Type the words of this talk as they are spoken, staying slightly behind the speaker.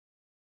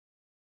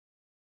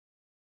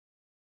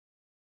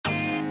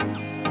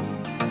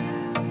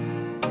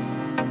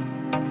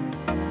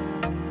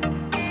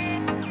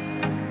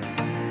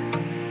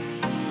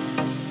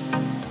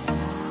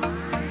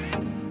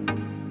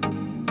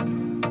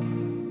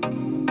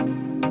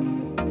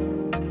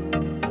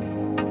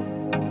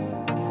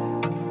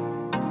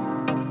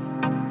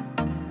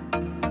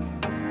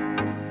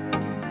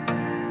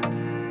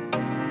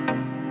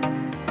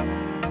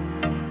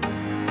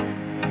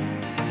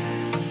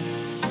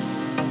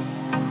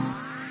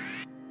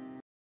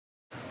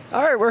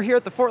All right, we're here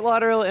at the Fort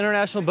Lauderdale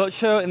International Boat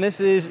Show, and this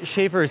is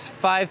Schaefer's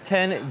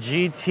 510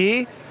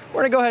 GT.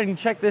 We're gonna go ahead and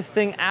check this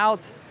thing out.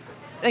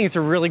 I think it's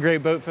a really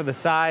great boat for the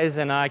size,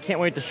 and I can't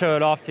wait to show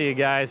it off to you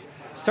guys.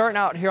 Starting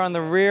out here on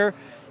the rear,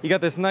 you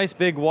got this nice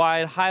big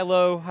wide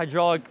high-low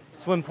hydraulic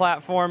swim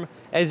platform.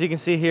 As you can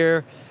see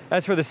here,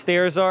 that's where the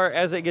stairs are.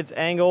 As it gets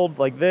angled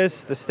like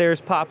this, the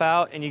stairs pop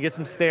out and you get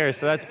some stairs,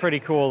 so that's pretty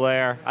cool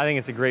there. I think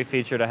it's a great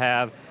feature to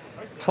have.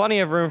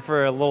 Plenty of room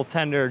for a little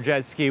tender,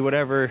 jet ski,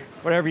 whatever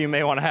you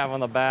may want to have on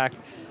the back.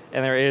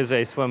 And there is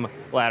a swim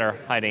ladder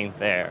hiding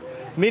there.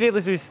 Immediately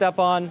as we step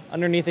on,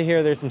 underneath of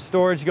here, there's some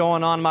storage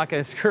going on. I'm not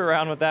going to screw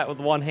around with that with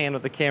one hand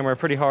with the camera,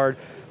 pretty hard.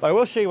 But I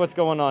will show you what's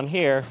going on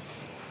here.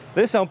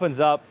 This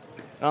opens up,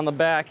 and on the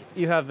back,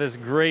 you have this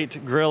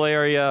great grill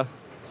area.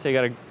 So you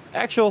got an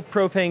actual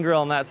propane grill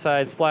on that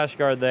side, splash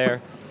guard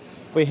there.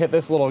 If we hit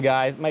this little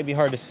guy, it might be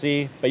hard to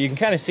see, but you can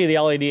kind of see the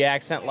LED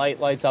accent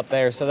lights up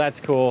there, so that's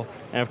cool.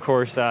 And of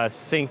course,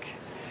 sink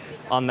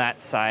on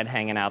that side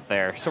hanging out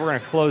there. So we're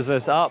gonna close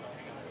this up,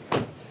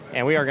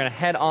 and we are gonna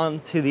head on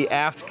to the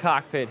aft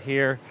cockpit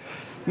here.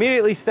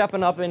 Immediately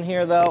stepping up in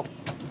here though,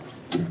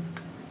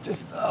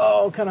 just,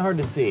 kind of hard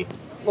to see.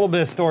 A little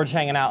bit of storage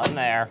hanging out in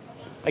there.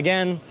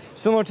 Again,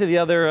 similar to the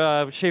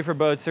other Schaefer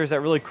boats, there's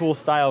that really cool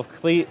style of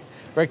cleat.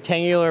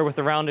 Rectangular with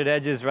the rounded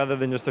edges rather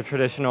than just a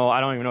traditional, I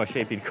don't even know what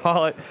shape you'd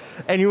call it.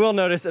 And you will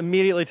notice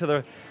immediately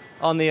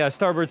on the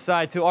starboard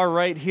side to our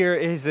right here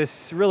is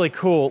this really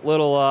cool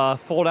little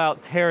fold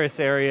out terrace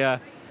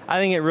area. I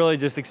think it really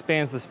just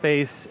expands the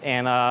space,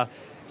 and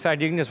in fact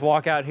you can just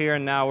walk out here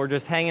and now we're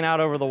just hanging out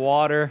over the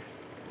water.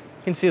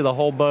 You can see the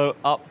whole boat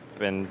up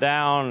and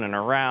down and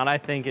around. I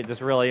think it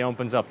just really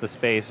opens up the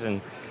space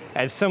and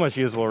adds so much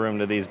usable room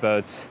to these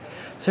boats.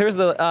 So here's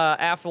the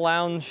aft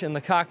lounge in the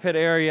cockpit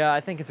area.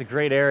 I think it's a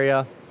great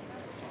area.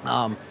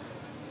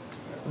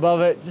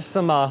 Above it, just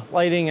some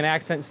lighting and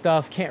accent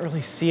stuff. Can't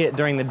really see it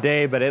during the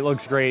day, but it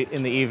looks great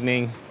in the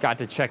evening. Got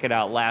to check it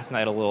out last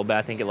night a little bit.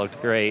 I think it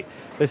looked great.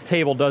 This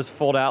table does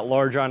fold out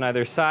larger on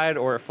either side,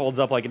 or it folds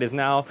up like it is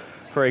now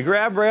for a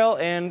grab rail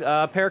and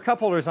a pair of cup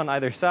holders on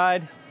either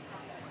side.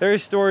 There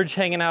is storage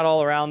hanging out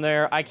all around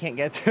there. I can't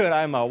get to it.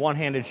 I'm a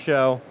one-handed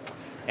show.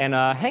 And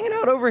hanging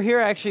out over here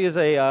actually is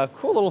a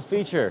cool little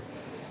feature.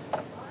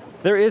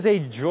 There is a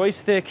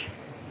joystick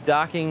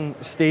docking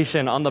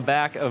station on the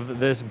back of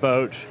this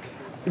boat.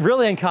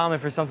 Really uncommon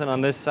for something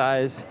on this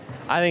size.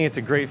 I think it's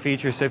a great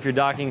feature. So if you're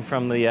docking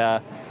from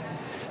the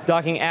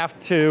docking aft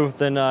to,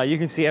 then you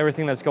can see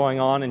everything that's going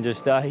on and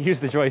just use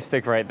the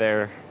joystick right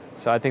there.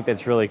 So I think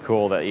that's really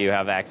cool that you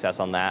have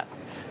access on that.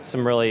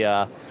 Some really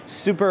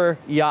super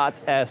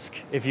yacht-esque,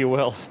 if you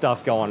will,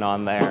 stuff going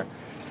on there.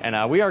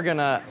 And we are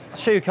gonna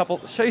show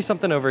you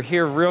something over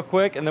here real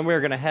quick, and then we're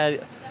gonna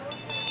head,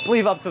 I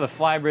believe, up to the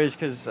fly bridge,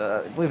 because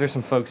I believe there's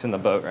some folks in the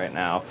boat right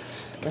now.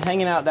 But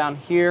hanging out down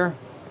here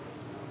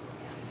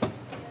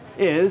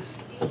is,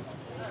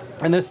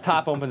 and this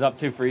top opens up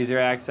too for easier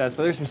access,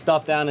 but there's some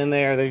stuff down in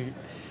there.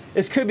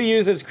 This could be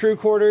used as crew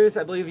quarters.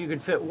 I believe you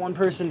could fit one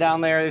person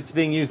down there. It's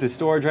being used as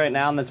storage right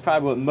now, and that's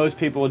probably what most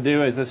people would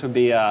do, as this would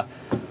be a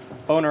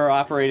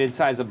owner-operated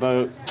size of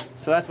boat.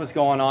 So that's what's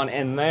going on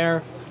in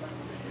there.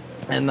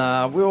 And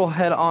we will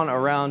head on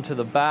around to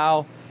the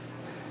bow.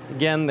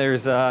 Again,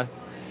 there's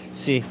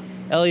see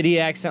LED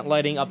accent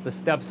lighting up the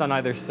steps on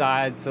either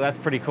side, so that's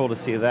pretty cool to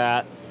see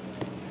that.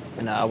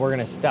 And we're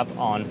gonna step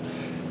on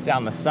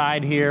down the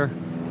side here.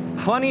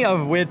 Plenty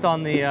of width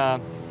on the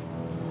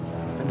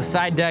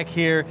side deck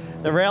here.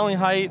 The railing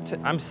height,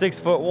 I'm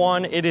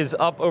 6'1". It is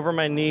up over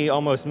my knee,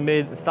 almost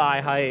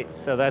mid-thigh height,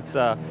 so that's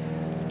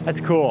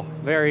cool.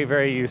 Very,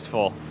 very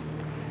useful.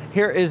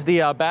 Here is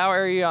the bow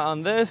area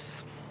on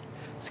this.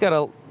 It's got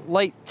a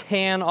light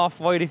tan,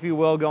 off-white, if you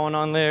will, going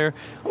on there.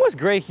 Almost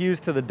gray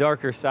hues to the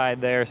darker side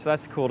there, so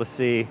that's cool to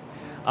see.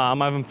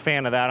 I'm a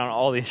fan of that on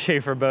all these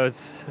Schaefer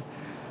boats.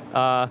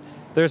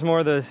 There's more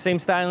of the same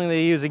styling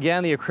they use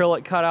again, the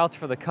acrylic cutouts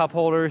for the cup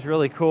holders,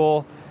 really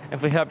cool.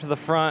 If we head up to the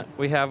front,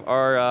 we have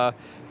our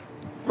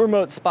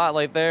remote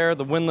spotlight there,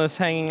 the windlass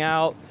hanging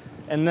out,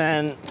 and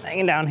then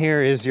hanging down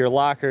here is your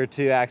locker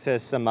to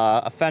access some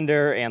a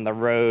fender and the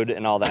road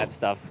and all that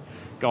stuff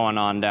going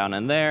on down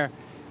in there.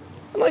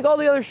 And like all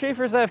the other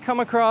Schaefers that I've come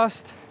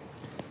across,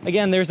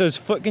 again, there's those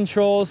foot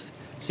controls,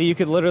 so you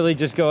could literally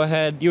just go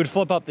ahead. You would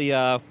flip up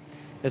the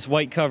this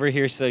white cover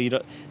here, so you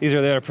don't, these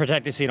are there to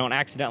protect you so you don't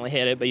accidentally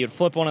hit it, but you'd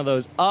flip one of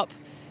those up,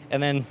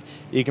 and then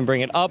you can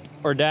bring it up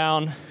or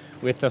down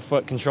with the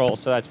foot control.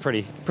 So that's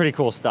pretty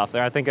cool stuff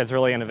there. I think that's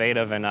really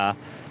innovative and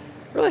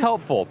really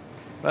helpful.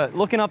 But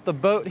looking up the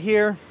boat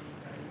here,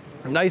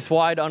 nice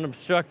wide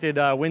unobstructed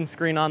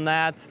windscreen on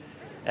that.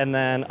 And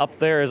then up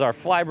there is our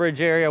flybridge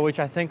area, which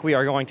I think we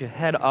are going to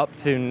head up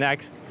to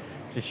next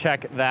to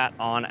check that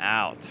on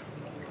out.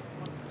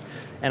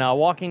 And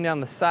walking down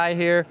the side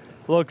here,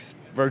 looks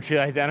virtually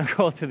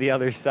identical to the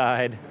other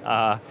side.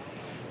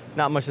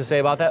 Not much to say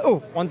about that. Oh,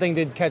 one thing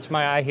did catch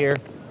my eye here.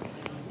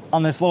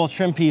 On this little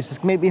trim piece,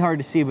 this may be hard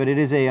to see, but it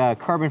is a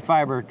carbon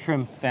fiber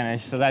trim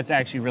finish, so that's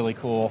actually really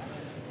cool.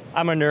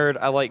 I'm a nerd.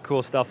 I like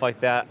cool stuff like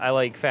that. I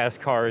like fast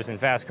cars, and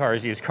fast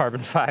cars use carbon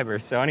fiber.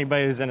 So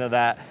anybody who's into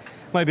that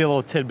might be a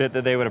little tidbit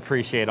that they would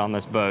appreciate on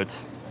this boat.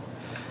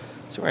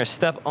 So we're gonna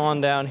step on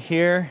down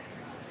here,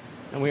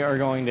 and we are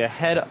going to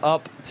head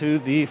up to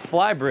the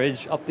fly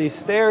bridge, up these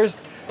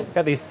stairs.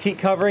 Got these teak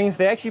coverings.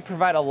 They actually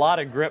provide a lot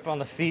of grip on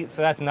the feet,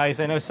 so that's nice.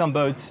 I know some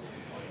boats,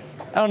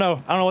 I don't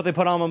know what they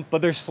put on them,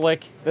 but they're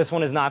slick. This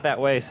one is not that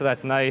way, so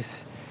that's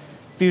nice.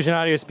 Fusion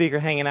audio speaker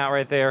hanging out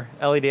right there,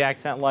 LED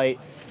accent light.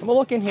 And we'll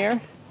look in here,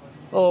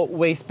 a little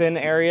waste bin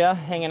area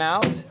hanging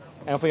out.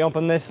 And if we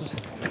open this,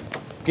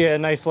 get a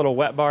nice little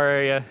wet bar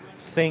area,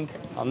 sink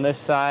on this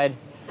side,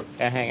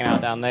 and hanging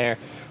out down there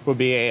would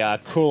be a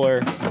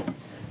cooler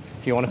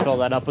if you want to fill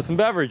that up with some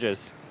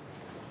beverages.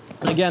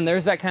 And again,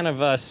 there's that kind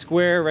of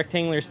square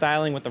rectangular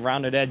styling with the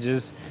rounded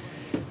edges.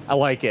 I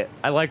like it.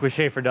 I like what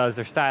Schaefer does.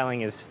 Their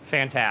styling is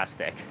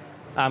fantastic.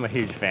 I'm a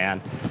huge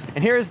fan.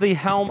 And here's the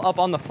helm up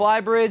on the fly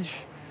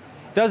bridge.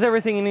 Does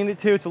everything you need it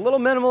to. It's a little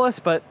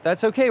minimalist, but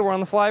that's okay. We're on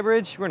the fly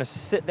bridge. We're gonna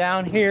sit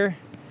down here.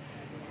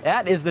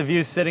 That is the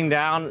view sitting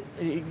down.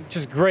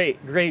 Just great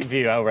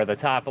view over the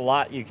top. A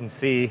lot you can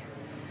see.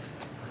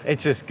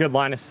 It's just good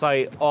line of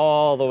sight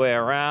all the way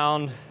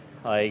around,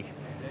 like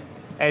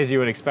as you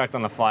would expect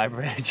on the fly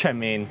bridge. I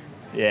mean,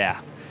 yeah.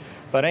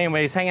 But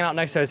anyways, hanging out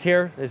next to us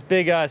here, this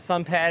big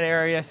sun pad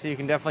area, so you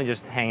can definitely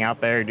just hang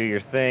out there, do your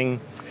thing.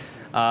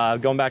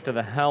 Going back to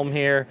the helm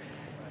here,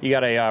 you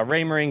got a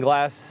Raymarine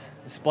glass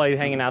display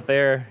hanging out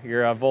there,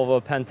 your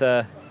Volvo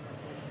Penta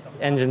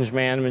engine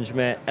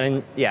management,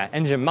 and yeah,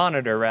 engine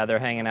monitor rather,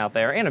 hanging out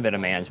there, and a bit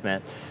of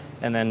management.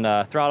 And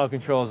then throttle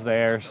controls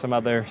there, some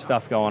other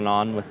stuff going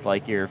on with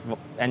like your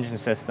engine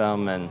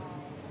system and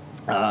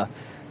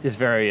just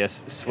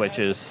various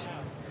switches.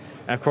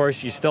 And of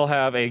course, you still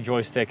have a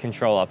joystick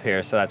control up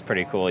here, so that's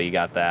pretty cool. You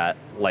got that,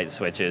 light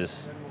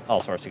switches,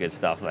 all sorts of good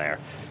stuff there.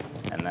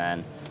 And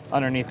then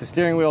underneath the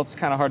steering wheel, it's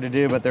kind of hard to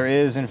do, but there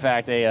is in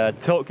fact a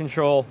tilt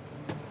control,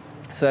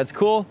 so that's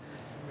cool.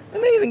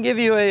 And they even give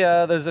you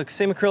a, there's a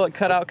same acrylic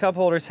cutout cup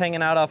holders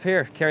hanging out up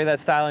here. Carry that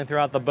styling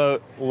throughout the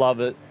boat, love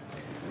it.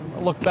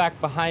 Look back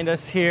behind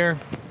us here,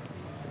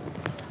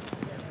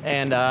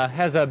 and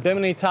has a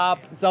bimini top.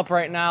 It's up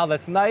right now,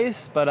 that's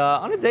nice, but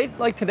on a day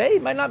like today,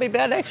 it might not be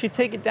bad to actually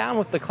take it down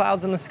with the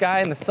clouds in the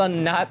sky and the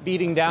sun not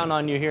beating down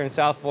on you here in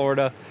South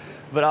Florida.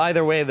 But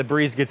either way, the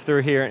breeze gets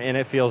through here and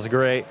it feels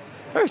great.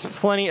 There's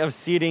plenty of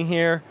seating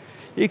here.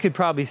 You could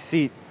probably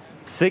seat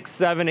 6,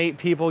 7, 8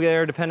 people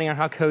there, depending on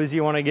how cozy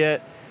you want to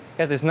get.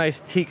 Got this nice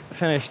teak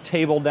finished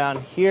table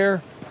down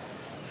here.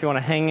 If you want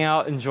to hang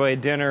out, enjoy a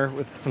dinner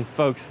with some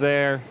folks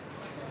there.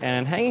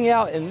 And hanging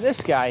out in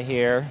this guy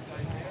here,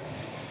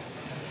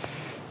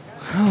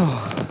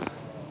 put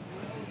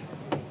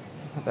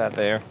that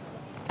there.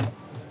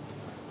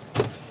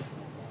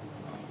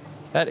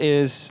 That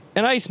is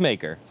an ice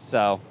maker,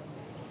 so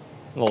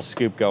a little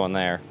scoop going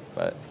there,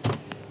 but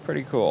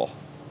pretty cool.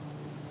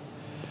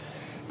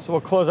 So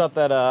we'll close up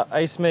that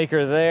ice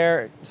maker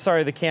there.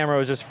 Sorry, the camera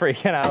was just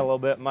freaking out a little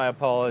bit, my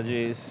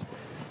apologies.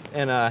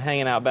 And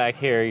hanging out back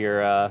here,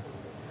 your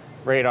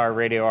radar,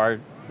 radio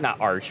not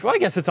arch. Well, I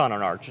guess it's on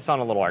an arch. It's on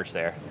a little arch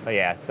there. But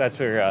yeah, so that's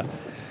where your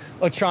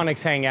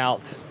electronics hang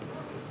out.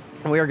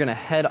 And we are gonna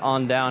head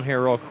on down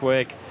here real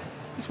quick.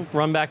 Just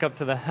run back up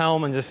to the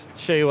helm and just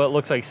show you what it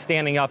looks like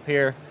standing up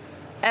here.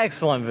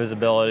 Excellent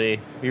visibility.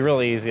 Be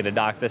really easy to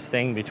dock this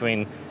thing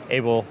between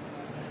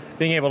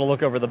being able to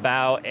look over the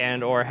bow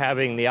and or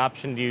having the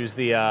option to use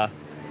the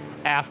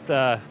aft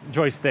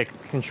joystick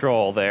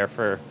control there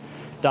for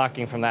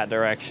docking from that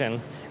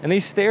direction. And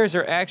these stairs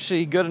are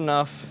actually good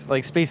enough,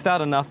 like spaced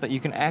out enough that you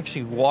can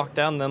actually walk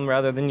down them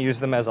rather than use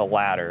them as a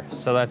ladder.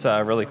 So that's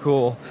really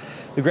cool.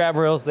 The grab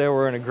rails there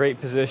were in a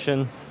great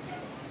position.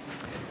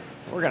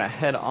 We're gonna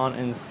head on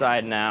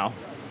inside now.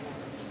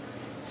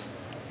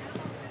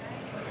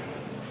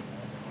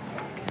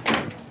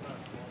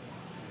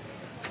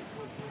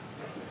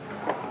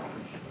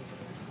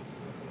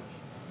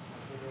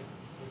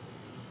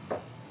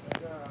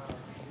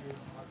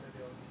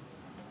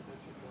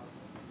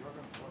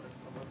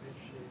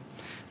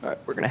 All right,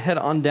 we're gonna head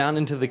on down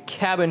into the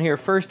cabin here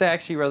first,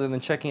 actually, rather than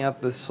checking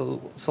out the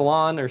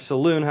salon or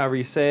saloon, however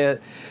you say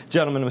it.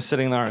 Gentleman was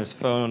sitting there on his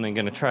phone and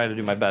gonna try to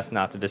do my best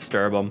not to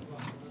disturb him.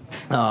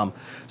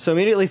 So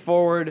immediately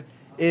forward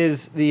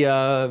is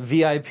the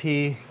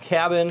VIP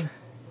cabin.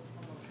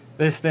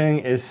 This thing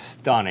is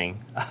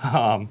stunning.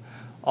 All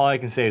I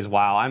can say is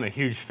wow, I'm a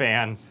huge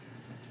fan.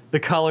 The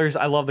colors,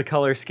 I love the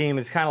color scheme.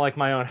 It's kind of like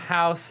my own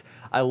house.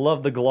 I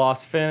love the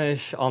gloss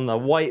finish on the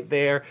white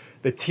there.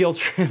 The teal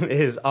trim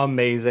is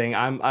amazing.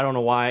 I don't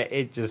know why,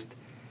 it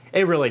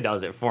really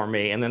does it for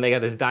me. And then they got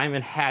this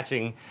diamond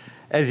hatching,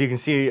 as you can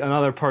see in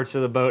other parts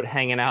of the boat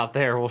hanging out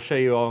there. We'll show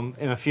you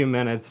in a few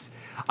minutes.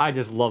 I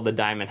just love the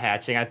diamond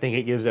hatching. I think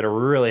it gives it a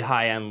really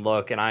high-end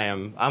look, and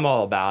I'm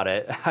all about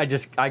it.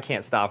 I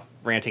can't stop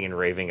ranting and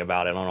raving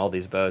about it on all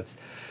these boats.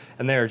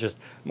 And they're just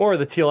more of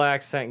the teal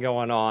accent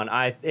going on.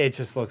 It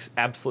just looks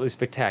absolutely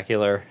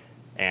spectacular.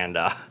 And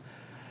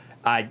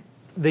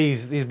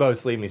these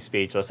boats leave me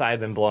speechless. I've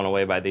been blown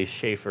away by these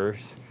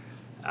Schaefers.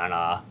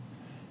 And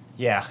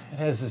yeah, it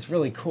has this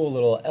really cool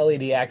little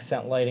LED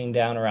accent lighting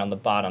down around the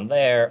bottom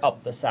there,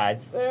 up the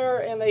sides there,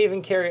 and they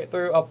even carry it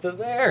through up to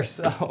there.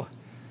 So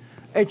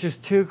it's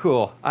just too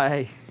cool.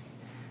 I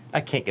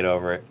can't get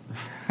over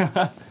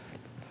it.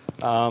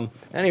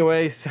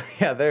 Anyway, so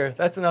yeah,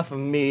 that's enough of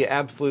me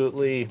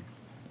absolutely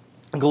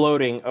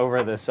gloating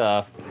over this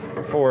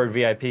forward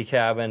VIP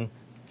cabin.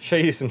 Show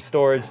you some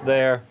storage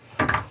there.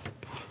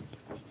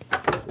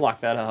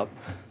 Lock that up.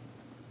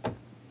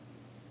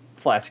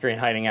 Flat screen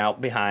hiding out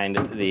behind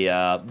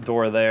the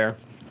door there.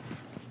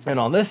 And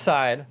on this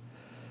side,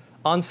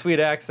 ensuite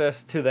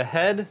access to the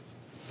head.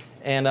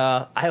 And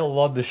I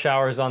love the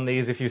showers on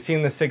these. If you've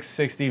seen the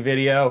 660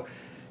 video,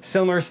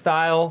 similar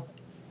style.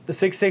 The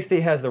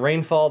 660 has the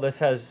rainfall. This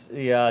has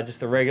the just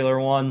the regular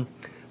one.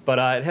 But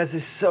it has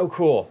this so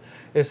cool.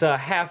 It's a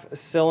half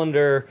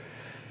cylinder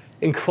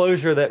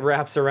enclosure that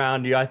wraps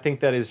around you. I think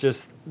that is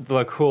just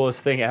the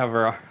coolest thing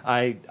ever.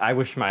 I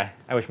wish my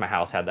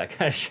house had that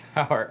kind of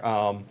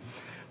shower.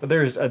 But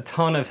there's a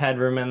ton of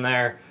headroom in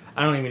there.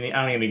 I don't even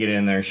need to get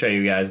in there and show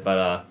you guys,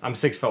 but I'm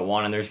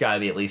 6'1", and there's got to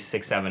be at least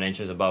 6-7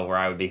 inches above where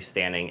I would be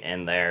standing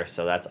in there.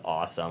 So that's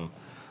awesome.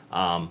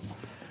 We're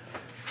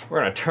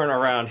gonna turn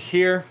around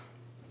here.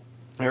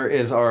 There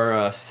is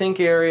our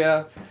sink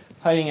area,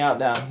 hiding out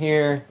down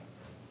here.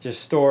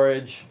 Just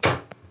storage,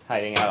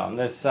 hiding out on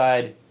this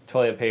side.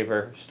 Toilet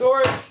paper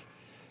storage,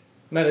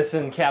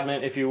 medicine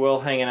cabinet, if you will,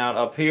 hanging out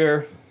up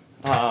here.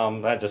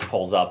 That just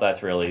pulls up.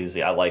 That's really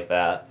easy. I like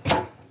that.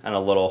 And a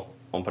little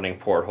opening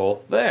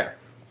porthole there.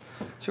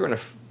 So we're going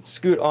to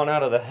scoot on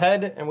out of the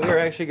head, and we are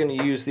actually going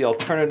to use the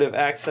alternative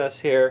access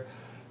here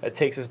that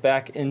takes us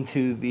back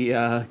into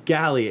the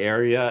galley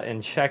area,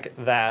 and check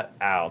that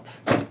out.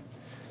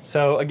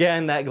 So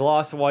again, that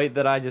gloss white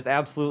that I just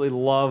absolutely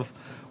love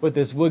with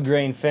this wood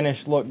grain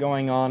finish look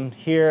going on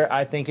here.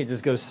 I think it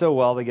just goes so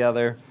well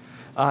together.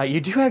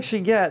 You do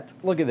actually get,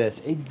 look at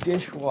this, a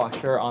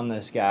dishwasher on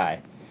this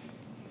guy.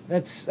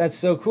 That's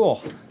so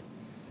cool.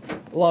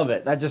 Love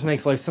it. That just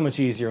makes life so much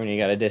easier when you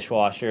got a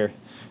dishwasher.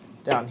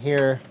 Down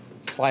here,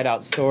 slide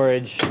out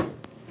storage,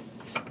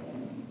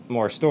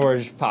 more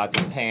storage, pots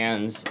and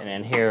pans, and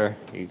in here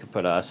you could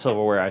put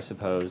silverware, I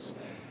suppose.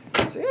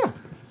 So yeah,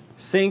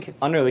 sink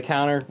under the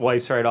counter,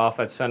 wipes right off.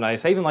 That's so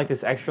nice. I even like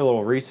this extra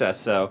little recess,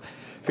 so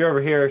if you're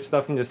over here,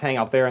 stuff can just hang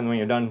out there, and when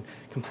you're done,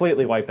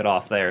 completely wipe it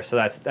off there. So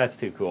that's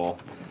too cool.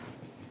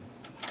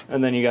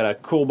 And then you got a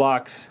cool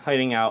box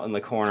hiding out in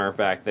the corner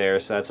back there,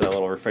 so that's a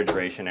little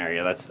refrigeration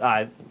area. That's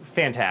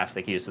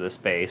fantastic use of the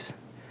space.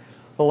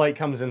 The light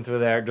comes in through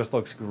there, it just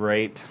looks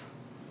great.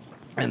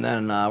 And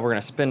then we're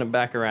gonna spin it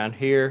back around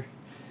here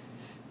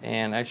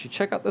and actually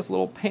check out this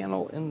little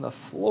panel in the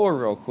floor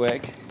real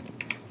quick.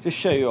 Just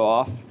show you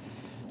off.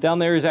 Down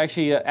there is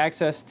actually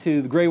access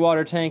to the gray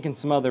water tank and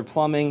some other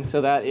plumbing, so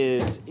that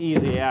is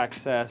easy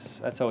access.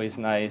 That's always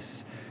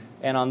nice.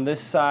 And on this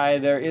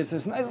side, there is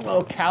this nice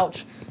little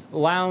couch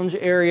lounge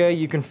area.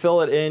 You can fill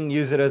it in,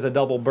 use it as a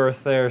double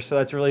berth there, so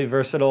that's really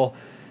versatile.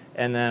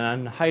 And then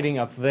I'm hiding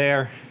up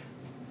there,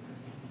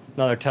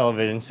 another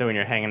television, so when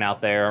you're hanging out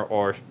there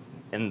or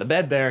in the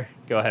bed there,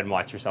 go ahead and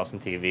watch yourself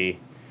some TV.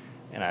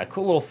 And a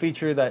cool little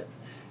feature that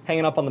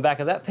hanging up on the back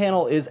of that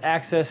panel is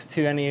access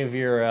to any of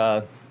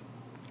your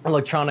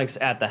electronics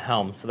at the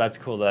helm. So that's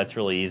cool. That's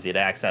really easy to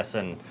access,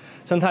 and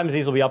sometimes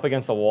these will be up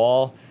against the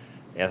wall.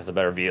 Yeah, that's a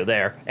better view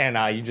there. And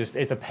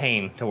it's a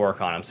pain to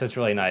work on them, so it's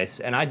really nice.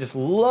 And I just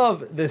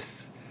love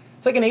this.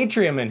 It's like an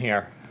atrium in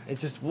here.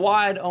 It's just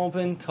wide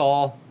open,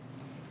 tall,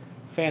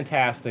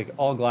 fantastic,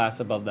 all glass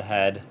above the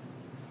head,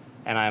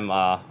 and I'm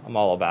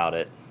all about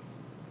it.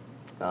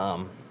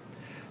 So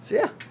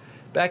yeah,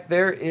 back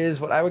there is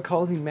what I would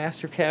call the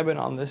master cabin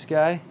on this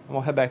guy, and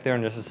we'll head back there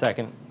in just a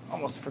second.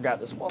 Almost forgot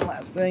this one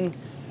last thing.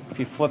 If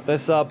you flip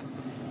this up,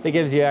 it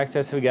gives you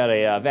access. We got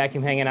a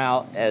vacuum hanging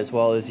out, as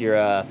well as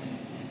your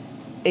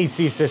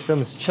AC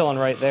systems chilling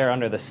right there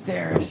under the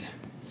stairs.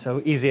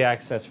 So easy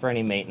access for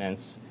any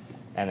maintenance.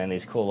 And then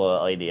these cool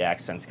little LED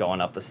accents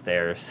going up the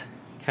stairs.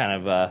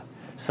 Kind of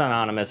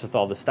synonymous with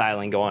all the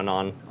styling going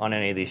on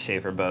any of these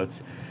Schaefer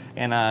boats.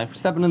 And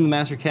stepping in the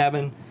master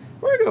cabin,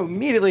 we're gonna go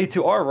immediately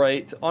to our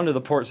right onto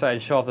the port side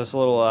and show off this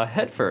little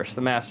head first,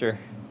 the master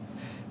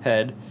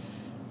head.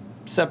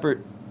 Separate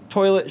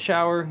toilet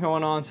shower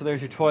going on, so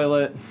there's your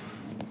toilet.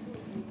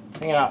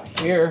 Hanging out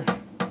here,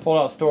 fold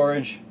out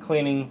storage,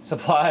 cleaning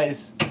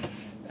supplies,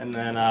 and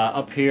then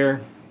up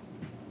here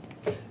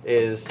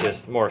is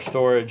just more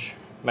storage,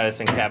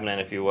 medicine cabinet,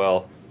 if you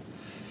will,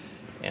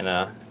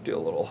 and do a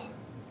little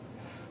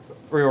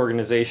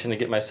reorganization to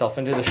get myself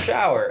into the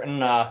shower.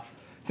 And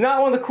it's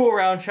not one of the cool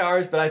round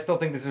showers, but I still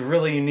think this is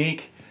really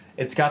unique.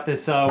 It's got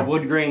this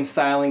wood grain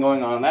styling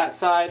going on that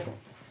side.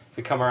 If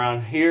we come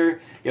around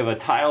here, you have a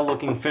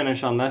tile-looking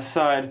finish on this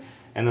side,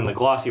 and then the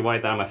glossy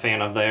white that I'm a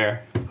fan of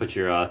there. Put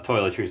your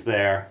toiletries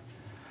there.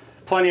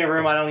 Plenty of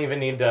room. I don't even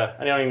need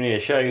to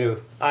show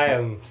you. I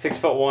am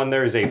 6'1".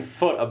 There is a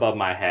foot above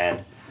my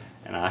head,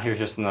 and here's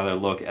just another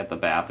look at the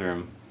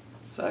bathroom.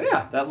 So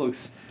yeah, that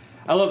looks.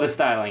 I love the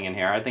styling in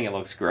here. I think it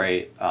looks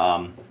great.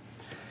 The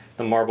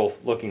the marble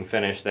looking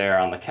finish there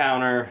on the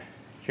counter.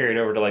 Carried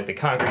over to like the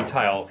concrete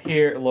tile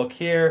here, look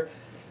here.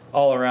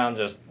 All around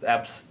just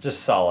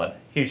solid.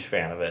 Huge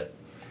fan of it.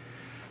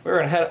 We're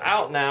gonna head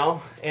out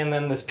now, and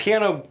then this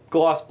piano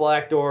gloss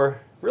black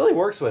door really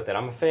works with it.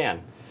 I'm a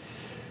fan.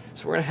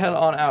 So we're gonna head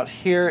on out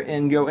here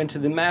and go into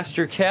the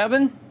master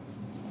cabin,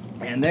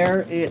 and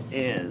there it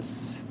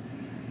is.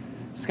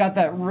 It's got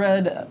that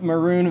red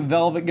maroon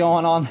velvet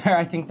going on there.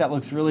 I think that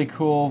looks really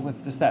cool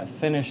with just that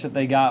finish that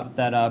they got with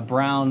that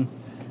brown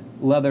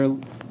leather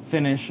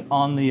finish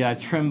on the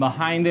trim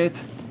behind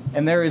it.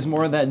 And there is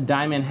more of that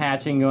diamond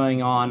hatching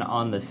going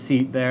on the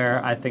seat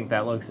there. I think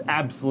that looks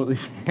absolutely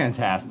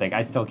fantastic.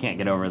 I still can't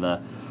get over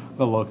the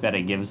look that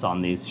it gives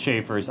on these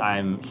Schaefers.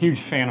 I'm a huge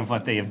fan of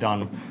what they have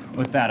done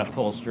with that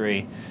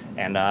upholstery.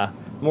 And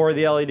more of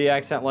the LED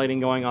accent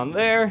lighting going on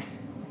there.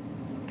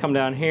 Come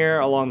down here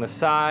along the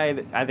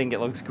side. I think it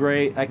looks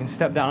great. I can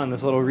step down in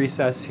this little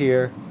recess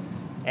here,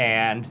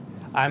 and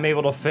I'm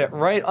able to fit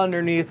right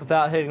underneath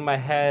without hitting my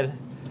head.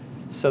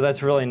 So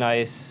that's really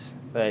nice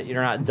that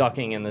you're not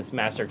ducking in this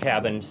master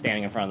cabin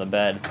standing in front of the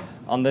bed.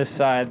 On this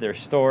side, there's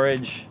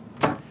storage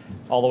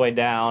all the way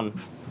down,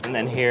 and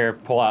then here,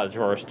 pull out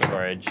drawer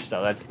storage.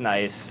 So that's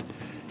nice.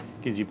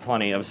 Gives you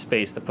plenty of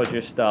space to put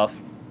your stuff.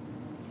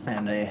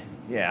 And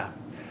yeah,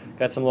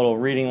 got some little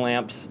reading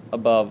lamps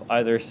above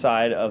either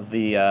side of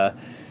the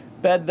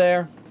bed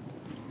there.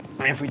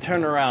 And if we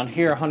turn around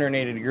here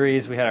 180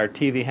 degrees, we had our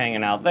TV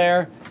hanging out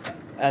there.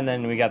 And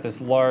then we got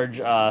this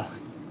large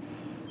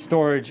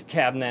storage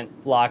cabinet,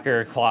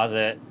 locker,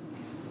 closet,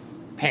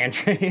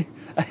 pantry.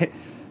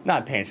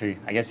 Not pantry,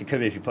 I guess it could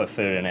be if you put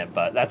food in it,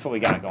 but that's what we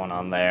got going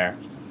on there.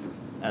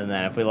 And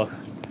then if we look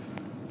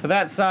to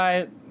that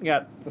side, we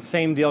got the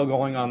same deal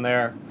going on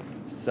there.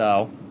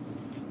 So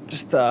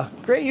just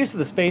great use of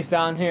the space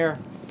down here.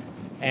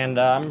 And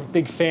I'm a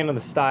big fan of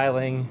the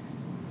styling.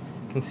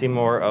 You can see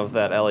more of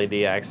that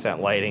LED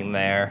accent lighting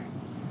there.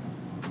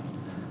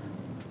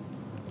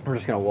 We're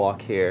just gonna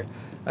walk here.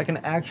 I can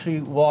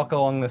actually walk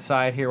along the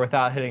side here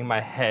without hitting my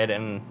head,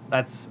 and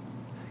that's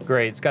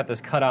great. It's got this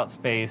cutout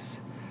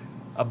space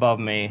above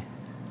me.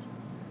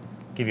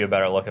 Give you a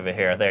better look of it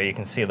here. There you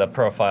can see the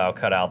profile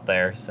cut out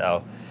there.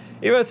 So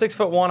even at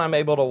 6'1", I'm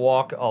able to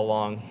walk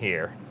along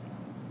here.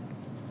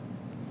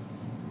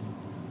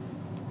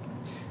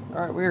 All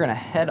right, we're gonna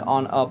head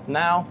on up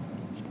now.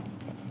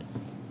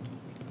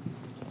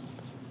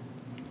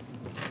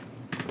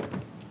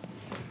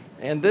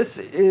 And this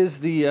is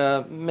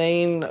the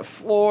main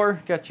floor.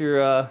 Got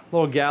your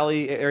little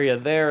galley area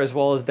there as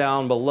well as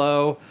down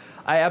below.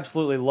 I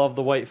absolutely love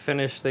the white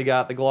finish they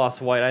got, the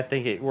gloss white. I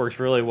think it works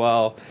really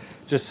well.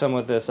 Just some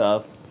with this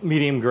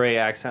medium gray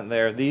accent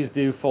there. These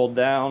do fold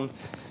down.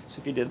 So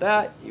if you did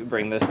that, you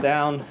bring this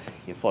down,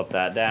 you flip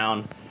that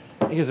down.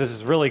 Because this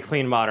is really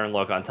clean, modern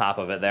look on top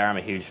of it there. I'm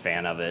a huge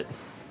fan of it.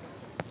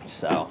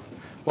 So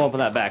we'll open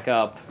that back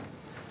up.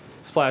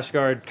 Splash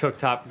guard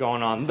cooktop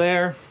going on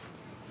there.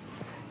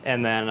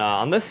 And then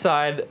on this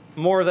side,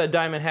 more of that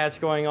diamond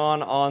hatch going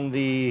on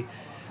the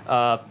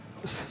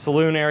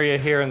saloon area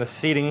here and the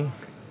seating.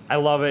 I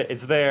love it.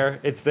 It's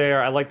there. It's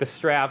there. I like the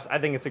straps. I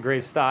think it's a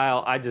great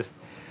style.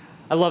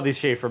 I love these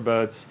Schaefer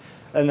boats.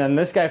 And then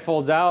this guy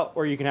folds out,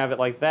 or you can have it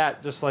like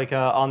that, just like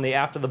on the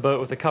aft of the boat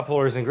with the cup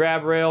holders and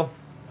grab rail.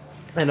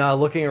 And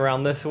looking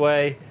around this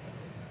way,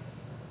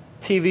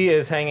 TV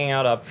is hanging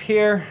out up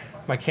here.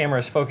 My camera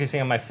is focusing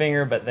on my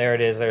finger, but there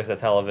it is. There's the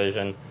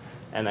television.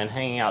 And then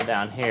hanging out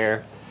down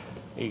here,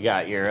 you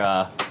got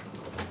your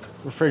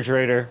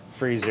refrigerator,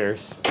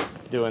 freezers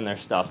doing their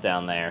stuff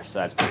down there. So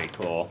that's pretty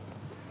cool.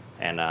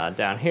 And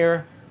down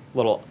here,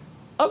 little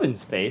oven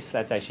space.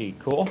 That's actually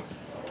cool.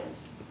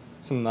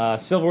 Some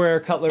silverware,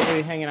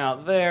 cutlery hanging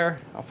out there.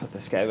 I'll put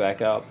this guy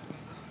back up.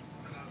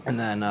 And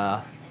then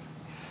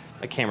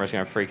the camera's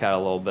gonna freak out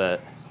a little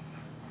bit.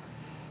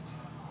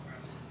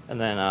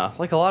 And then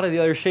like a lot of the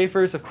other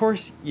Schaefers, of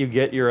course, you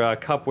get your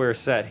cupware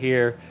set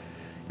here.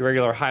 Your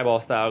regular highball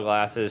style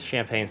glasses,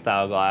 champagne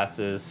style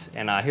glasses.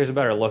 And here's a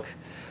better look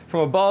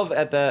from above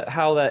at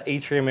how that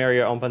atrium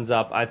area opens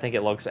up. I think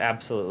it looks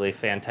absolutely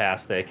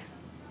fantastic.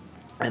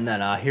 And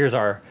then here's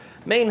our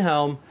main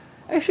helm.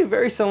 Actually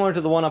very similar to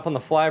the one up on the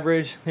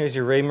flybridge. Here's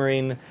your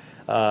Raymarine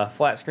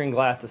flat screen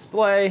glass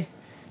display,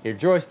 your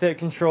joystick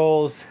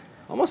controls,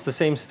 almost the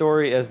same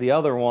story as the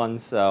other one.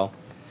 So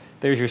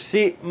there's your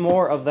seat,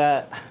 more of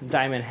that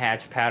diamond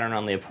hatch pattern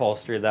on the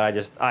upholstery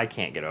that I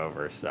can't get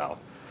over. So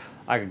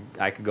I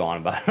could go on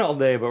about it all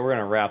day, but we're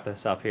gonna wrap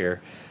this up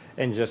here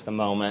in just a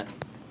moment.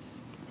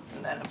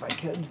 And then if I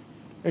could,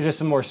 there's just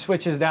some more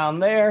switches down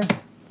there.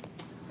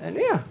 And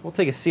yeah, we'll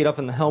take a seat up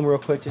in the helm real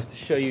quick just to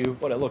show you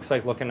what it looks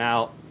like looking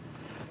out.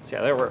 So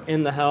yeah, there we're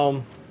in the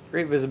helm.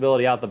 Great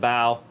visibility out the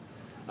bow.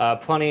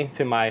 Plenty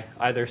to my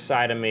either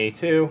side of me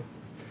too,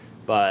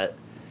 but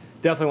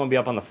definitely won't be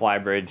up on the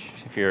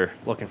flybridge if you're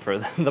looking for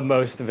the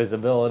most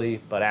visibility,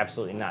 but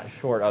absolutely not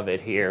short of it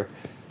here.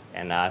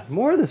 And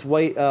more of this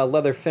white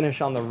leather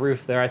finish on the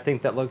roof there. I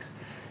think that looks,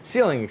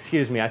 ceiling,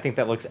 excuse me, I think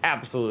that looks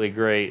absolutely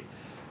great.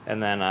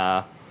 And then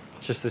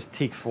just this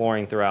teak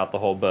flooring throughout the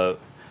whole boat.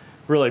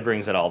 really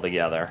brings it all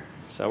together.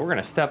 So we're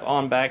gonna step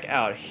on back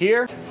out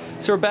here.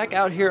 So we're back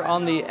out here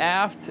on the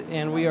aft,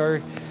 and we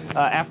are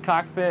aft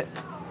cockpit.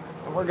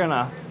 And we're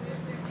gonna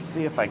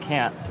see if I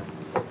can't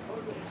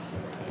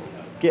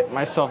get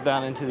myself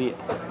down into the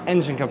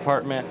engine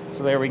compartment.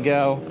 So there we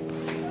go.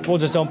 We'll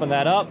just open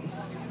that up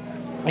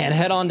and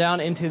head on down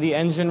into the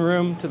engine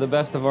room to the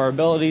best of our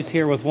abilities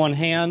here with one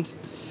hand.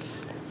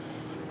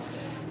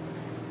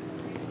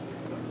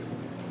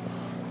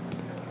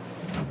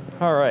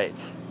 All right.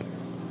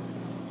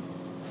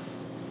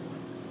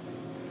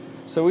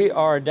 So we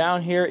are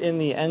down here in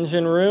the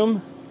engine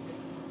room,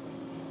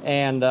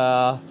 and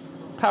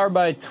powered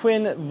by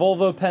twin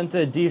Volvo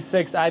Penta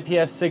D6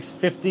 IPS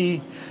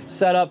 650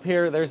 setup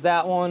here. There's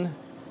that one.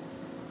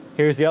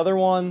 Here's the other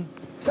one.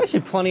 There's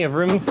actually plenty of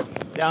room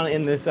down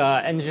in this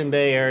engine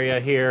bay area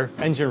here.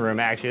 Engine room,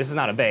 actually. This is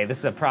not a bay. This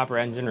is a proper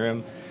engine room.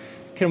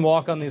 You can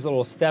walk on these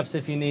little steps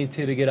if you need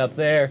to get up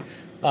there.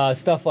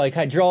 Stuff like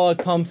hydraulic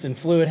pumps and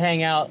fluid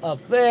hang out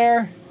up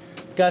there.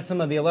 Got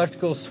some of the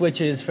electrical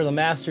switches for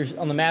the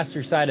on the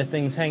master side of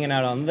things hanging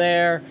out on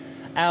there.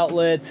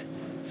 Outlet,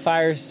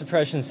 fire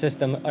suppression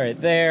system right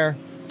there.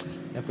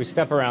 If we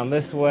step around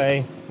this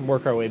way,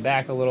 work our way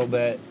back a little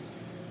bit,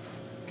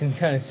 you can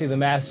kind of see the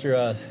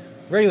master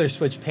regular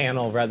switch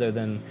panel rather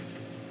than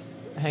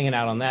hanging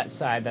out on that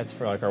side. That's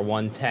for like our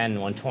 110,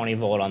 120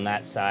 volt on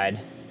that side.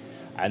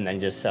 And then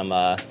just some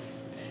the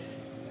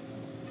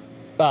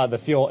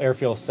air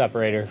fuel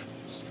separator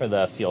for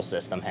the fuel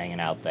system hanging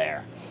out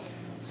there.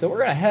 So we're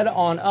gonna head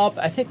on up.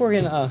 I think we're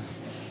gonna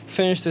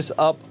finish this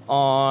up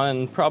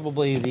on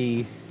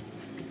probably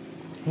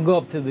we'll go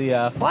up to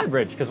the fly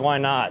bridge, because why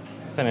not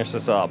finish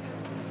this up?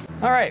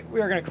 All right,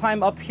 we are gonna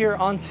climb up here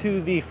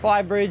onto the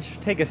fly bridge,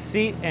 take a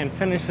seat and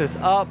finish this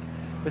up.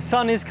 The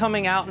sun is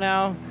coming out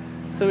now,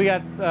 so we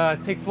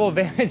got take full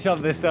advantage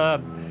of this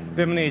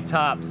bimini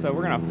top. So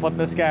we're gonna flip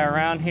this guy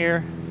around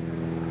here.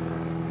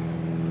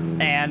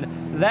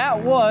 And that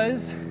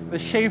was the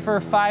Schaefer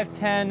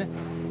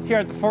 510 here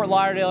at the Fort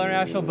Lauderdale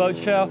International Boat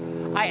Show.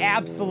 I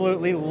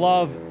absolutely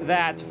love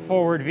that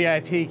forward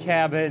VIP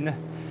cabin,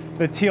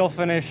 the teal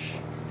finish,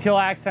 teal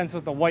accents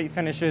with the white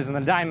finishes and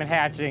the diamond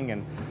hatching,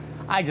 and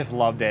I just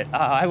loved it.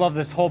 I love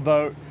this whole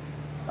boat.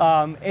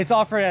 It's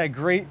offered at a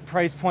great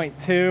price point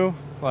too.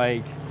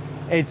 Like,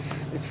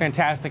 it's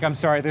fantastic. I'm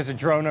sorry, there's a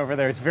drone over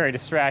there. It's very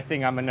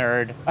distracting. I'm a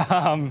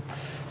nerd.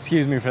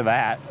 Excuse me for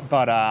that.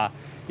 But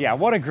yeah,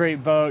 what a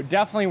great boat.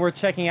 Definitely worth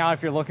checking out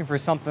if you're looking for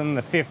something in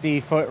the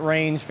 50-foot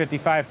range,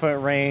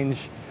 55-foot range.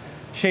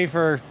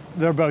 Schaefer,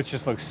 their boats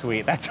just look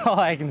sweet. That's all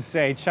I can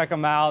say. Check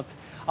them out.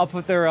 I'll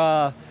put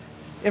their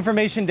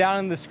information down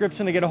in the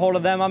description to get a hold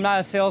of them. I'm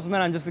not a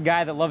salesman. I'm just a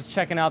guy that loves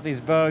checking out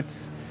these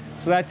boats.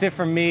 So that's it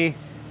from me.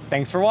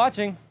 Thanks for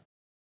watching.